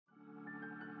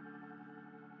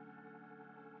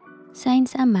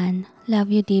Signs a man love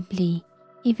you deeply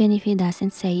even if he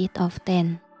doesn't say it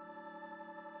often.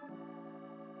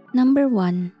 Number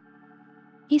 1.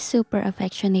 He's super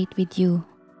affectionate with you.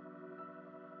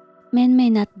 Men may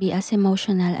not be as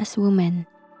emotional as women,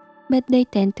 but they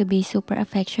tend to be super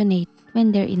affectionate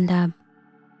when they're in love.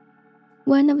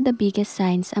 One of the biggest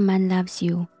signs a man loves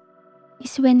you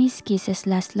is when his kisses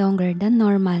last longer than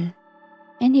normal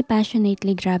and he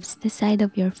passionately grabs the side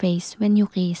of your face when you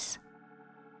kiss.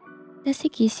 Does he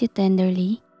kiss you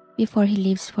tenderly before he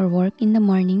leaves for work in the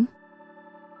morning?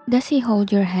 Does he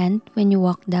hold your hand when you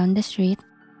walk down the street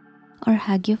or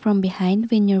hug you from behind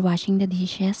when you're washing the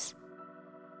dishes?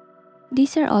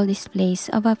 These are all displays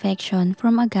of affection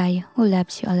from a guy who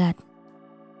loves you a lot.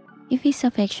 If he's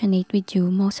affectionate with you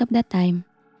most of the time,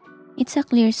 it's a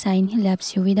clear sign he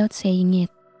loves you without saying it.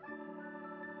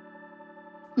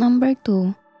 Number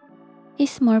 2.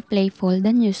 He's more playful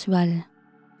than usual.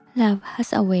 Love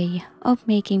has a way of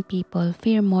making people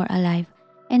feel more alive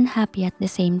and happy at the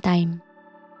same time.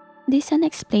 These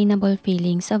unexplainable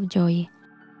feelings of joy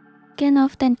can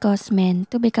often cause men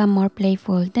to become more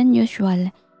playful than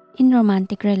usual in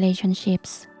romantic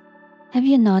relationships. Have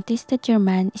you noticed that your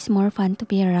man is more fun to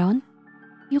be around?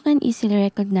 You can easily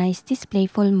recognize this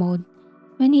playful mode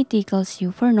when he tickles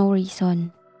you for no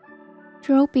reason,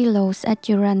 throw pillows at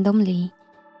you randomly,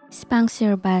 spanks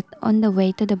your butt on the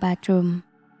way to the bathroom,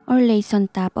 or lays on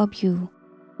top of you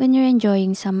when you're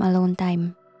enjoying some alone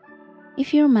time.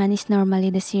 If your man is normally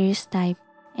the serious type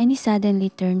and he suddenly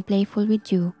turned playful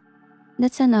with you,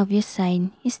 that's an obvious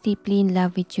sign he's deeply in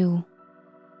love with you.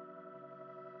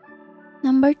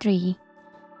 Number 3.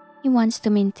 He wants to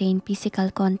maintain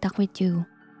physical contact with you.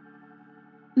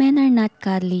 Men are not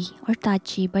cuddly or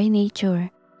touchy by nature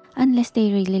unless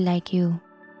they really like you.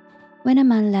 When a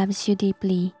man loves you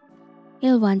deeply,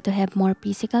 he'll want to have more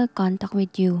physical contact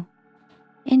with you.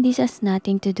 And this has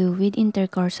nothing to do with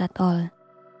intercourse at all.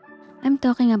 I'm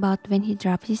talking about when he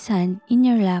drops his hand in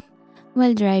your lap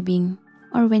while driving,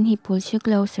 or when he pulls you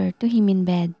closer to him in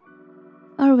bed,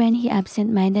 or when he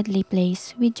absent-mindedly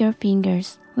plays with your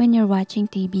fingers when you're watching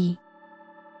TV,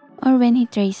 or when he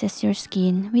traces your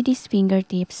skin with his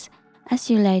fingertips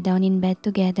as you lie down in bed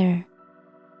together.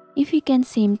 If he can't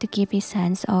seem to keep his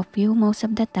hands off you most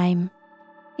of the time,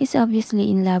 he's obviously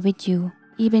in love with you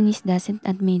even if he doesn't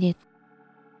admit it.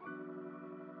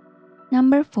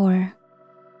 Number 4.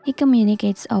 He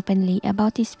communicates openly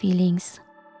about his feelings.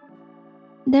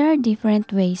 There are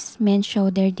different ways men show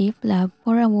their deep love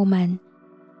for a woman,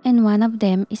 and one of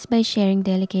them is by sharing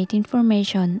delicate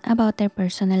information about their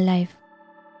personal life.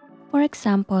 For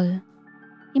example,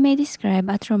 he may describe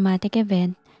a traumatic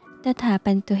event that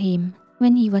happened to him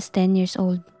when he was 10 years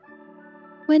old.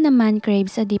 When a man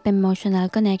craves a deep emotional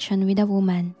connection with a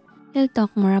woman, he'll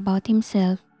talk more about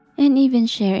himself and even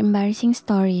share embarrassing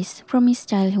stories from his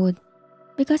childhood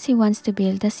because he wants to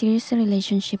build a serious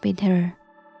relationship with her.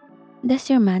 Does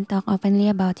your man talk openly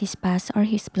about his past or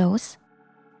his flaws?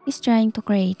 He's trying to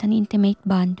create an intimate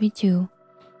bond with you,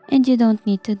 and you don't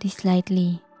need to this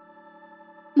lightly.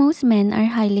 Most men are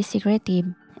highly secretive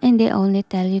and they only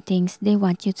tell you things they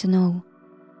want you to know.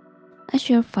 A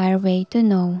surefire way to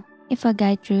know if a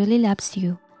guy truly loves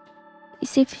you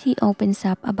is if he opens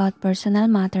up about personal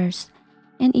matters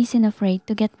and isn't afraid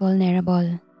to get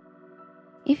vulnerable.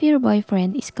 If your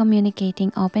boyfriend is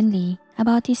communicating openly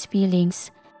about his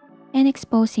feelings and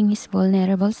exposing his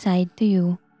vulnerable side to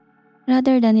you,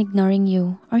 rather than ignoring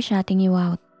you or shutting you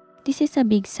out, this is a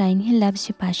big sign he loves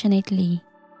you passionately.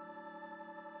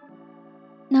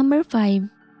 Number 5.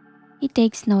 He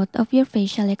takes note of your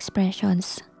facial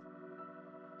expressions.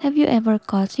 Have you ever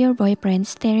caught your boyfriend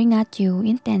staring at you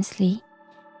intensely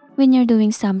when you're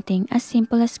doing something as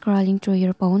simple as scrolling through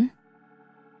your phone?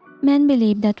 Men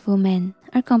believe that women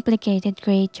are complicated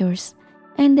creatures,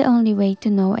 and the only way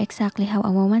to know exactly how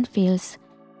a woman feels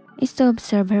is to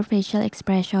observe her facial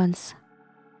expressions.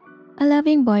 A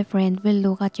loving boyfriend will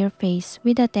look at your face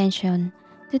with attention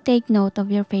to take note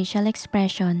of your facial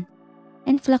expression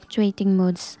and fluctuating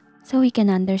moods so he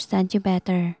can understand you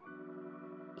better.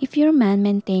 If your man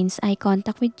maintains eye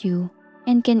contact with you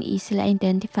and can easily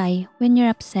identify when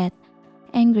you're upset,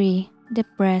 angry,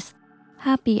 depressed,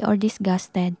 happy, or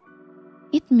disgusted,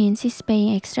 it means he's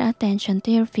paying extra attention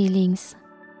to your feelings.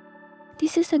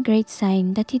 This is a great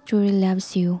sign that he truly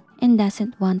loves you and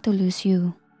doesn't want to lose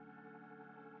you.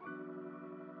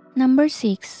 Number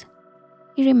 6.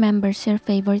 He remembers your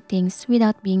favorite things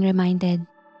without being reminded.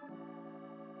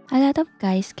 A lot of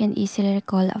guys can easily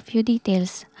recall a few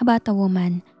details about a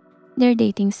woman they're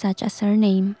dating, such as her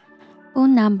name,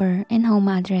 phone number, and home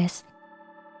address.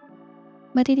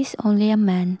 But it is only a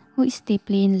man who is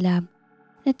deeply in love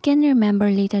that can remember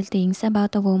little things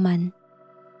about a woman,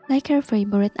 like her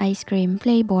favorite ice cream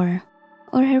flavor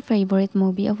or her favorite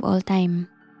movie of all time.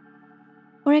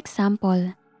 For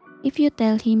example, if you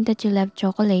tell him that you love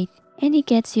chocolate and he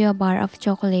gets you a bar of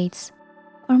chocolates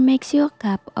or makes you a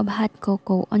cup of hot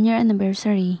cocoa on your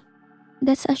anniversary,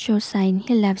 that's a sure sign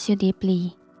he loves you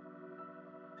deeply.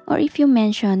 Or if you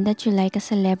mention that you like a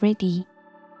celebrity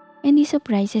and he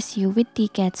surprises you with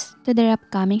tickets to their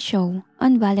upcoming show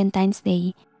on Valentine's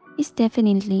Day, he's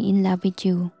definitely in love with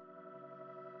you.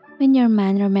 When your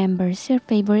man remembers your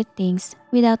favorite things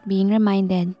without being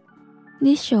reminded,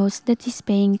 this shows that he's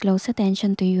paying close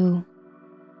attention to you.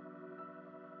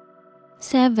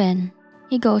 7.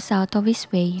 He goes out of his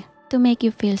way to make you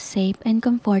feel safe and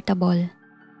comfortable.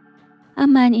 A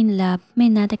man in love may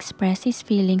not express his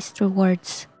feelings through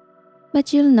words,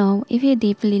 but you'll know if he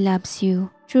deeply loves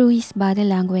you through his body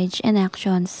language and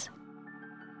actions.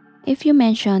 If you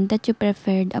mention that you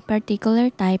preferred a particular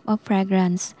type of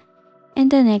fragrance, and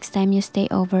the next time you stay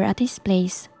over at his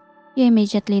place, you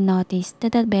immediately notice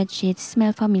that the bedsheets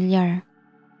smell familiar,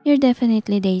 you're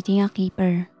definitely dating a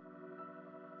keeper.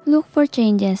 Look for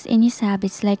changes in his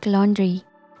habits like laundry,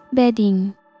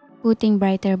 bedding, putting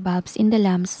brighter bulbs in the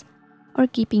lamps, or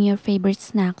keeping your favorite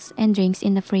snacks and drinks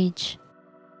in the fridge.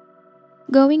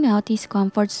 Going out his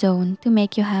comfort zone to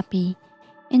make you happy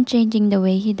and changing the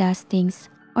way he does things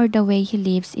or the way he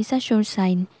lives is a sure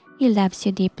sign he loves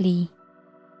you deeply.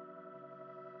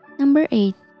 Number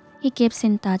 8. He keeps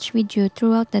in touch with you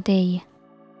throughout the day.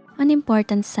 An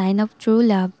important sign of true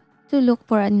love to look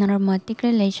for in a romantic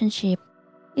relationship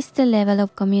is the level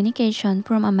of communication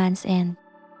from a man's end.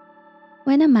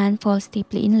 When a man falls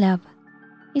deeply in love,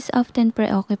 he's often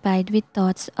preoccupied with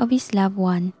thoughts of his loved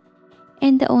one,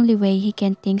 and the only way he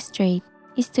can think straight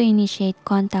is to initiate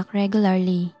contact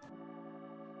regularly.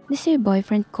 Does your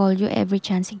boyfriend call you every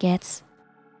chance he gets?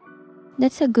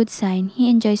 That's a good sign he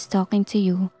enjoys talking to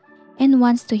you and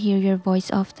wants to hear your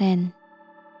voice often.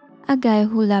 A guy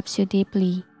who loves you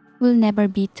deeply will never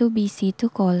be too busy to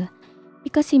call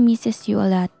because he misses you a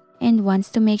lot and wants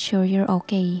to make sure you're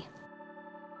okay.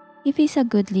 If he's a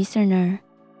good listener,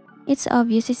 it's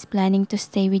obvious he's planning to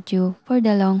stay with you for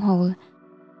the long haul,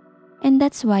 and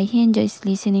that's why he enjoys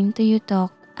listening to you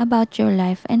talk about your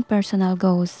life and personal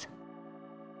goals.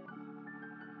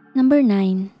 Number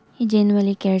 9. He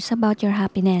genuinely cares about your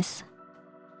happiness.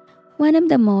 One of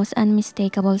the most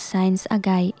unmistakable signs a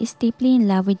guy is deeply in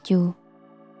love with you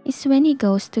is when he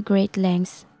goes to great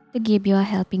lengths to give you a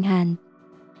helping hand.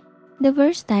 The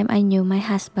first time I knew my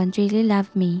husband really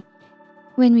loved me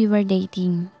when we were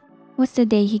dating was the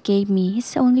day he gave me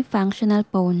his only functional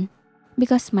phone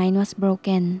because mine was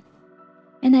broken,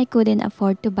 and I couldn't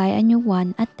afford to buy a new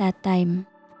one at that time.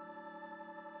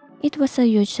 It was a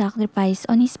huge sacrifice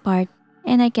on his part,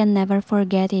 and I can never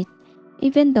forget it,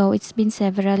 even though it's been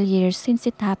several years since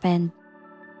it happened.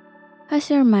 Has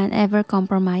your man ever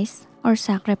compromised or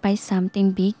sacrificed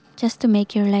something big just to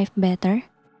make your life better?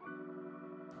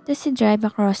 Does he drive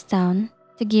across town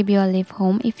to give you a lift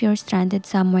home if you're stranded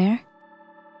somewhere?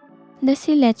 Does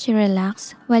he let you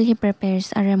relax while he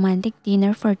prepares a romantic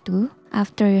dinner for two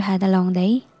after you had a long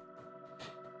day?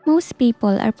 Most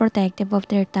people are protective of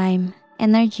their time,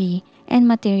 energy, and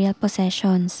material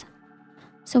possessions.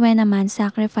 So when a man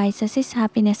sacrifices his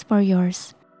happiness for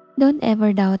yours, don't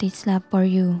ever doubt his love for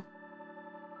you.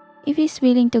 If he's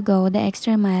willing to go the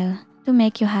extra mile to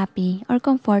make you happy or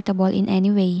comfortable in any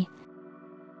way,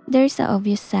 there's an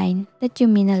obvious sign that you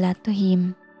mean a lot to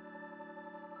him.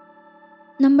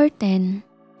 Number 10.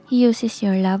 He uses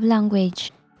your love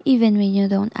language even when you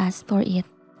don't ask for it.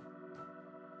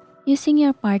 Using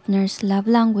your partner's love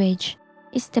language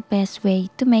is the best way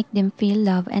to make them feel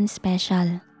loved and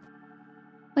special.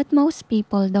 But most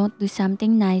people don't do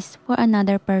something nice for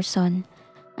another person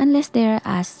unless they are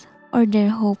asked or they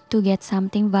hope to get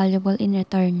something valuable in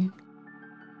return.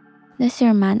 Does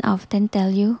your man often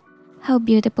tell you how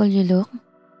beautiful you look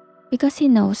because he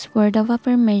knows word of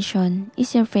affirmation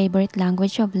is your favorite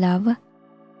language of love?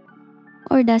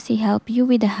 Or does he help you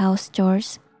with the house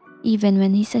chores even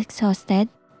when he's exhausted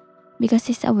because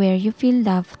he's aware you feel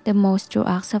loved the most through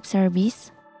acts of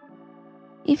service?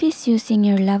 If he's using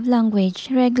your love language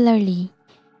regularly,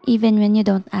 even when you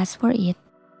don't ask for it,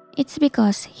 it's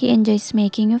because he enjoys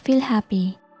making you feel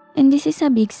happy, and this is a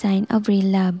big sign of real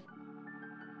love.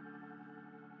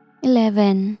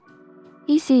 11.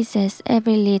 He seizes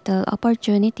every little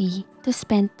opportunity to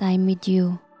spend time with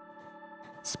you.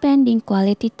 Spending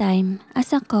quality time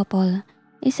as a couple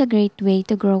is a great way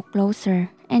to grow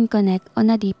closer and connect on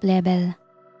a deep level.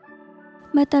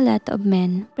 But a lot of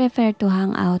men prefer to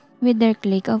hang out with their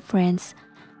clique of friends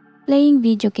playing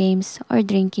video games, or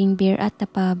drinking beer at the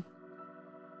pub.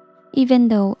 Even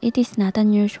though it is not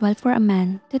unusual for a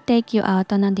man to take you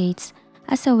out on a dates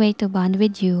as a way to bond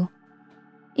with you,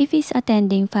 if he's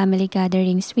attending family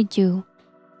gatherings with you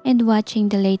and watching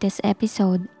the latest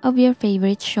episode of your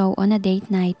favorite show on a date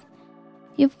night,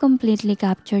 you've completely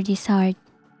captured his heart.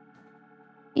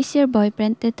 Is your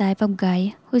boyfriend the type of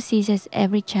guy who seizes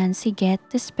every chance he gets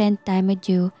to spend time with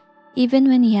you even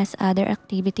when he has other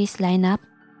activities lined up?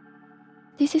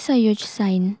 This is a huge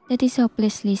sign that he's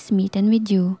hopelessly smitten with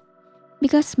you,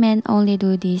 because men only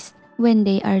do this when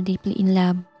they are deeply in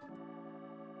love.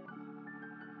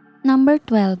 Number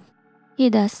 12. He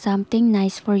does something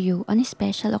nice for you on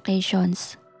special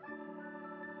occasions.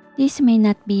 This may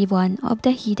not be one of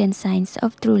the hidden signs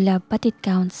of true love, but it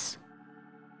counts.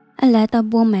 A lot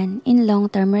of women in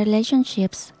long-term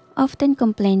relationships often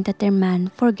complain that their man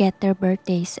forget their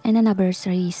birthdays and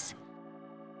anniversaries.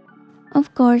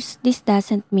 Of course, this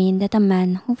doesn't mean that a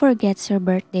man who forgets your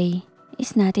birthday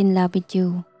is not in love with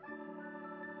you.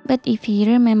 But if he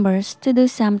remembers to do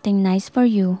something nice for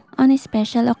you on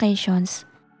special occasions,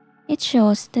 it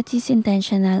shows that he's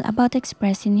intentional about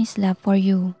expressing his love for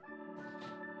you.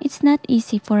 It's not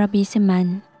easy for a busy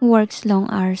man who works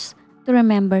long hours to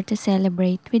remember to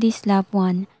celebrate with his loved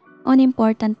one on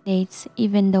important dates,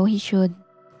 even though he should.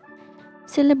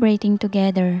 Celebrating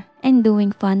together and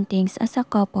doing fun things as a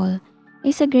couple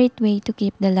is a great way to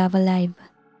keep the love alive.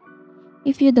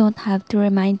 If you don't have to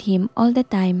remind him all the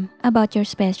time about your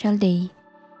special day,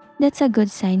 that's a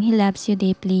good sign he loves you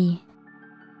deeply.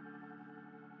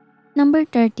 Number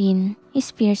 13 is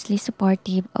fiercely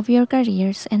supportive of your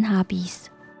careers and hobbies.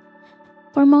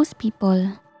 For most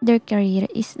people, their career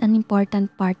is an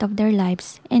important part of their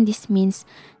lives, and this means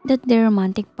that their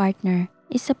romantic partner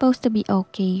is supposed to be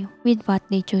okay with what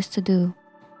they choose to do.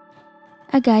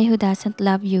 A guy who doesn't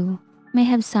love you may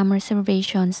have some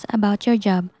reservations about your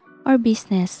job or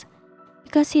business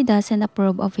because he doesn't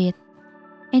approve of it,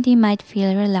 and he might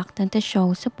feel reluctant to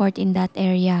show support in that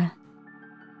area.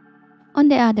 On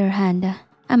the other hand,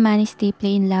 a man is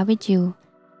deeply in love with you,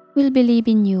 will believe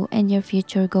in you and your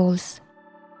future goals.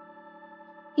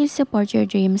 He'll support your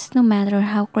dreams no matter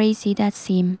how crazy that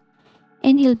seem,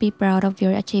 and he'll be proud of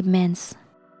your achievements.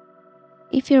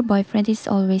 If your boyfriend is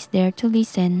always there to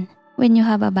listen when you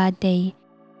have a bad day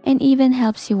and even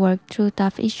helps you work through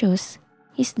tough issues,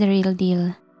 he's the real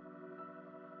deal.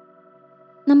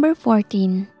 Number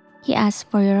 14. He asks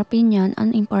for your opinion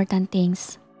on important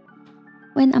things.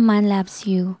 When a man loves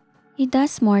you, he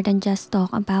does more than just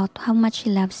talk about how much he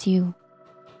loves you.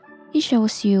 He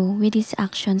shows you with his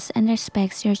actions and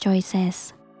respects your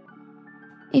choices.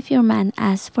 If your man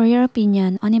asks for your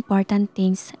opinion on important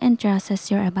things and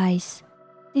trusts your advice,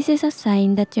 this is a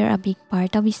sign that you're a big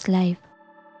part of his life.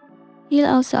 He'll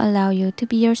also allow you to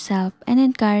be yourself and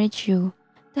encourage you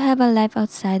to have a life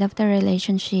outside of the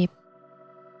relationship.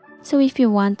 So if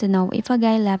you want to know if a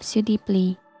guy loves you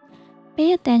deeply,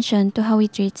 pay attention to how he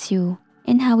treats you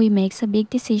and how he makes a big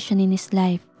decision in his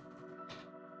life.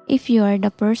 If you are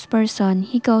the first person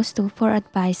he goes to for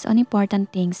advice on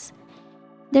important things,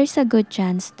 there's a good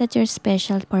chance that you're a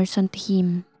special person to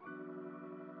him.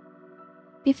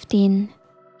 15.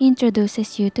 He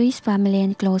introduces you to his family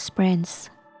and close friends.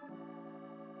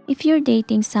 If you're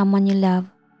dating someone you love,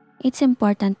 it's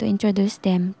important to introduce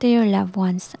them to your loved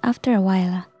ones after a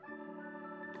while.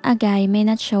 A guy may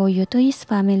not show you to his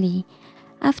family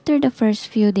after the first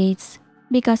few dates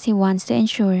because he wants to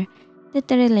ensure that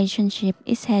the relationship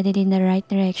is headed in the right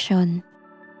direction.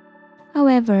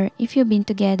 However, if you've been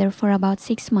together for about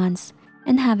 6 months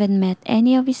and haven't met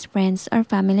any of his friends or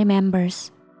family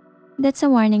members, that's a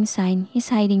warning sign he's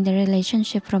hiding the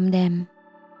relationship from them.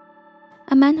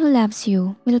 A man who loves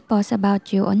you will post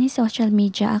about you on his social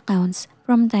media accounts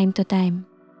from time to time.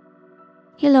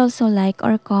 He'll also like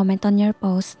or comment on your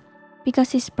post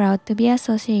because he's proud to be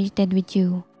associated with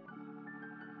you.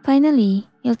 Finally,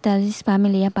 he'll tell his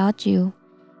family about you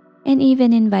and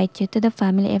even invite you to the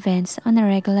family events on a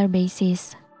regular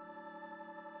basis.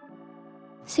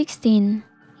 16.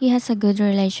 He has a good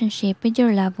relationship with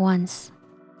your loved ones.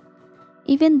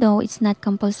 Even though it's not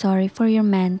compulsory for your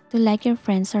man to like your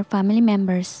friends or family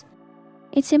members,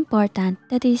 it's important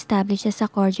that he establishes a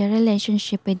cordial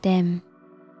relationship with them.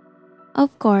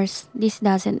 Of course, this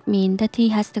doesn't mean that he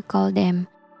has to call them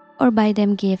or buy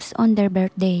them gifts on their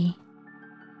birthday.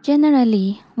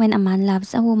 Generally, when a man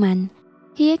loves a woman,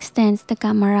 he extends the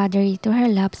camaraderie to her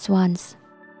loved ones.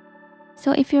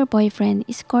 So if your boyfriend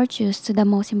is courteous to the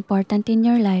most important in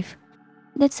your life,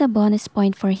 that's a bonus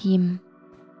point for him.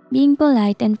 Being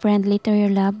polite and friendly to your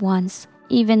loved ones,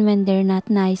 even when they're not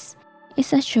nice,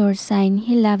 is a sure sign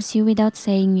he loves you without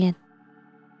saying it.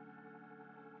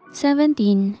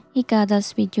 17. He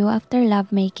cuddles with you after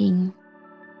lovemaking.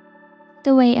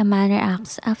 The way a man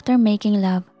reacts after making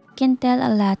love can tell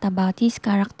a lot about his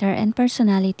character and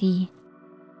personality.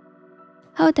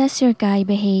 How does your guy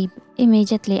behave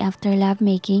immediately after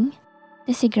lovemaking?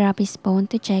 Does he grab his phone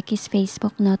to check his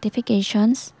Facebook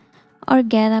notifications or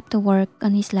get up to work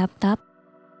on his laptop?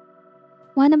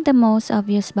 One of the most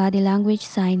obvious body language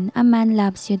signs a man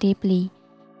loves you deeply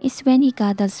is when he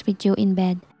cuddles with you in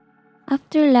bed.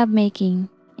 After lovemaking,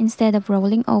 instead of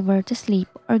rolling over to sleep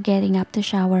or getting up to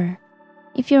shower.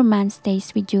 If your man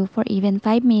stays with you for even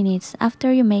 5 minutes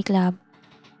after you make love,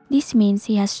 this means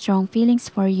he has strong feelings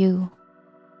for you.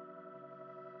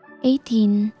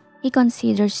 18. He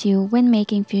considers you when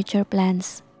making future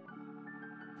plans.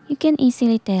 You can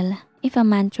easily tell if a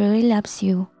man truly loves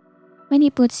you when he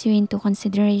puts you into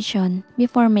consideration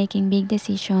before making big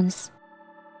decisions.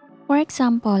 For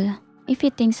example, if he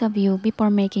thinks of you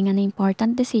before making an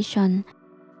important decision,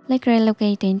 like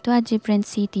relocating to a different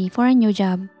city for a new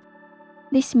job,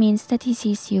 this means that he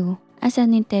sees you as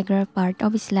an integral part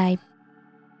of his life.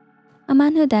 A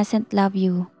man who doesn't love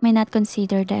you may not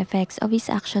consider the effects of his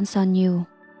actions on you,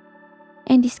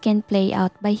 and this can play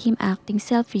out by him acting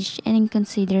selfish and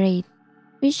inconsiderate,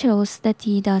 which shows that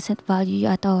he doesn't value you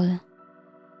at all.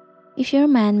 If your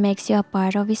man makes you a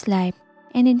part of his life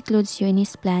and includes you in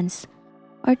his plans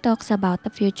or talks about the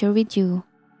future with you,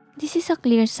 this is a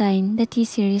clear sign that he's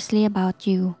seriously about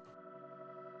you.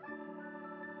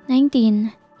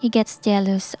 19. He gets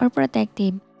jealous or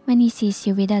protective when he sees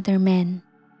you with other men.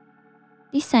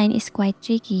 This sign is quite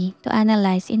tricky to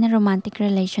analyze in a romantic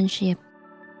relationship.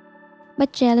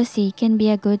 But jealousy can be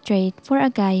a good trait for a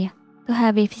guy to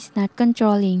have if he's not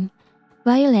controlling,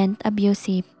 violent,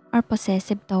 abusive, or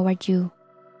possessive toward you.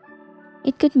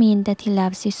 It could mean that he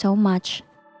loves you so much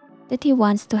that he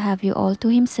wants to have you all to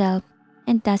himself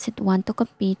and doesn't want to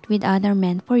compete with other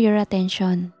men for your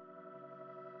attention.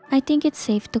 I think it's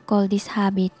safe to call this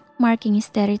habit marking his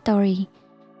territory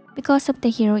because of the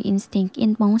hero instinct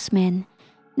in most men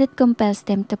that compels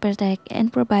them to protect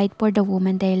and provide for the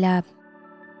woman they love.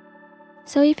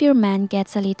 So if your man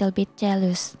gets a little bit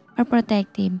jealous or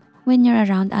protective when you're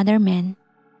around other men,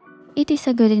 it is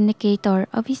a good indicator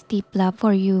of his deep love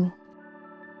for you.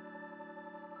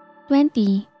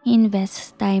 20. He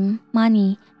invests time,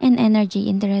 money, and energy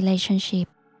in the relationship.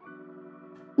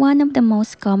 One of the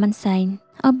most common signs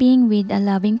of being with a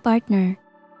loving partner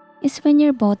is when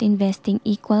you're both investing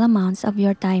equal amounts of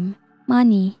your time,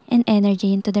 money, and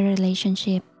energy into the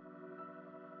relationship.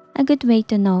 A good way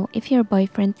to know if your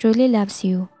boyfriend truly loves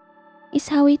you is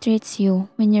how he treats you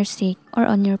when you're sick or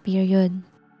on your period.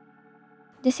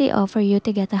 Does he offer you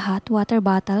to get a hot water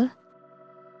bottle,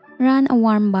 run a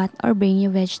warm bath, or bring you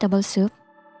vegetable soup?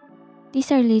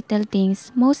 These are little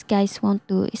things most guys won't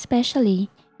do, especially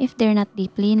if they're not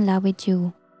deeply in love with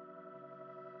you.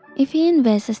 If he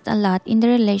invests a lot in the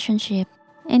relationship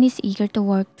and is eager to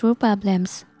work through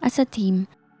problems as a team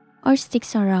or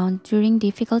sticks around during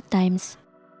difficult times,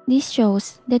 this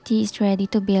shows that he is ready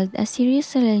to build a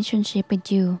serious relationship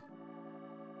with you.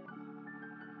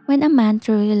 When a man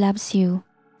truly loves you,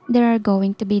 there are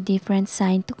going to be different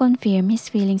signs to confirm his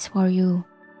feelings for you.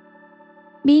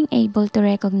 Being able to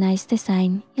recognize the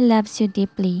sign he loves you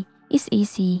deeply is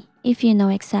easy if you know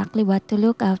exactly what to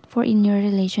look out for in your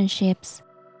relationships.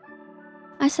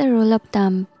 As a rule of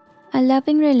thumb, a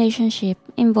loving relationship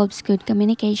involves good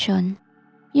communication,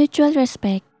 mutual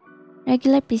respect,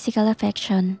 regular physical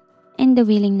affection, and the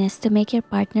willingness to make your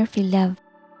partner feel loved.